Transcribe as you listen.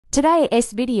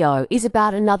Today's video is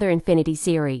about another Infinity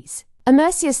series.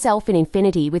 Immerse yourself in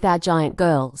Infinity with our giant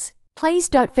girls. Please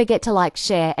don't forget to like,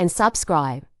 share and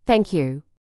subscribe. Thank you.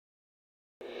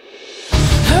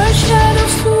 Her shadow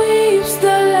sweeps the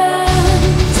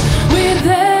land with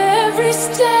every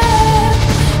step.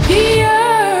 The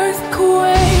earth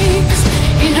quakes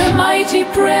in her mighty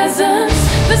presence.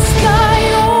 The sky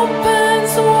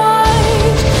opens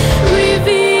wide,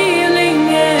 revealing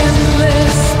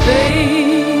endless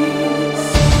space.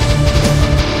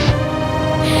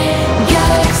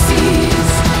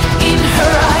 Galaxies in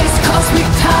her eyes, cosmic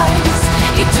tides,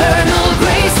 eternal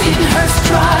grace in her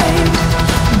stride,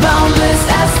 boundless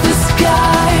as the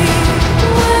sky.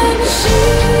 When she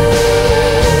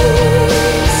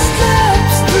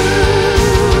steps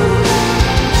through,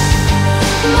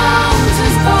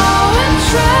 mountains bow and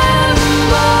tremble.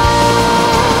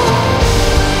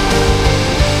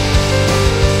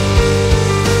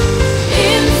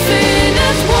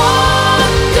 Infinite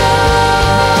wonder.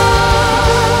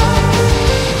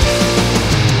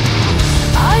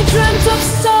 I dreamt of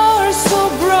stars so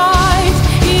bright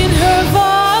in her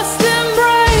vast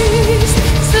embrace,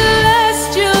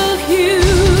 celestial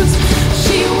hues.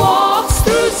 She walks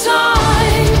through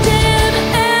time, dim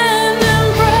and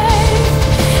embraced,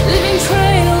 leaving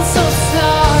trails of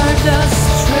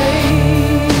stardust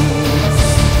trace.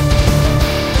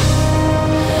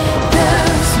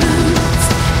 There's moods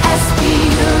as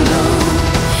Peterloo,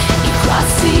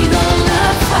 crossing on a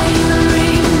fine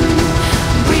ring,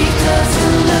 breathe us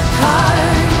in the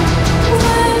heart.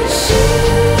 When she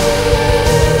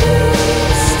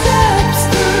steps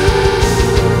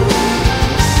through,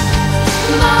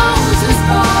 mountains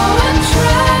bow and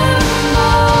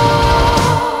tremble.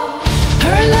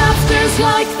 Her laughter's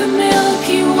like the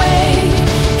Milky Way,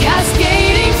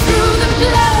 cascading through the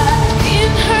blood in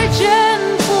her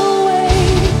gentle way.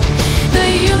 The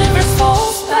universe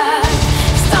falls back,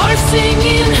 stars sing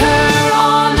in her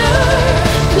honor,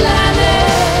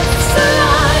 planets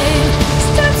align,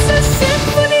 steps a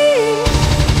symphony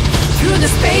through the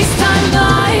space-time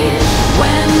line.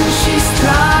 When she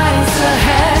strides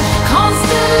ahead,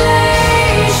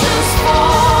 constellations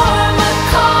form a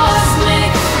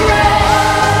cosmic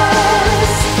thread.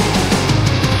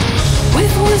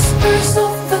 With whispers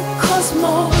of the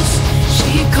cosmos,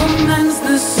 she commands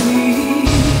the sea.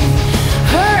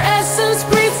 Her essence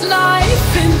breathes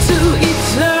life into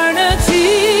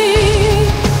eternity.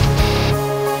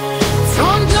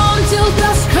 From dawn till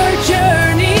dusk her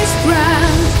journey's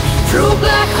grand, through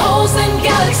black holes and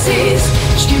galaxies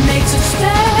she makes a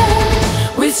stand.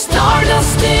 With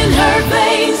stardust in her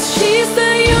veins, she's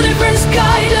the universe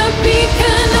guide, a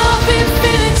beacon of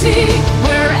infinity,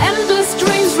 where endless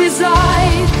dreams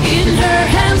reside. In her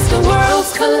hands the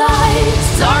worlds collide,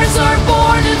 stars are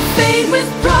born and fade with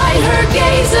pride. Her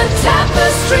gaze a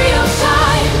tapestry of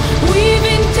time,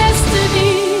 weaving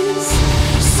destinies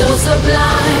so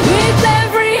sublime. With every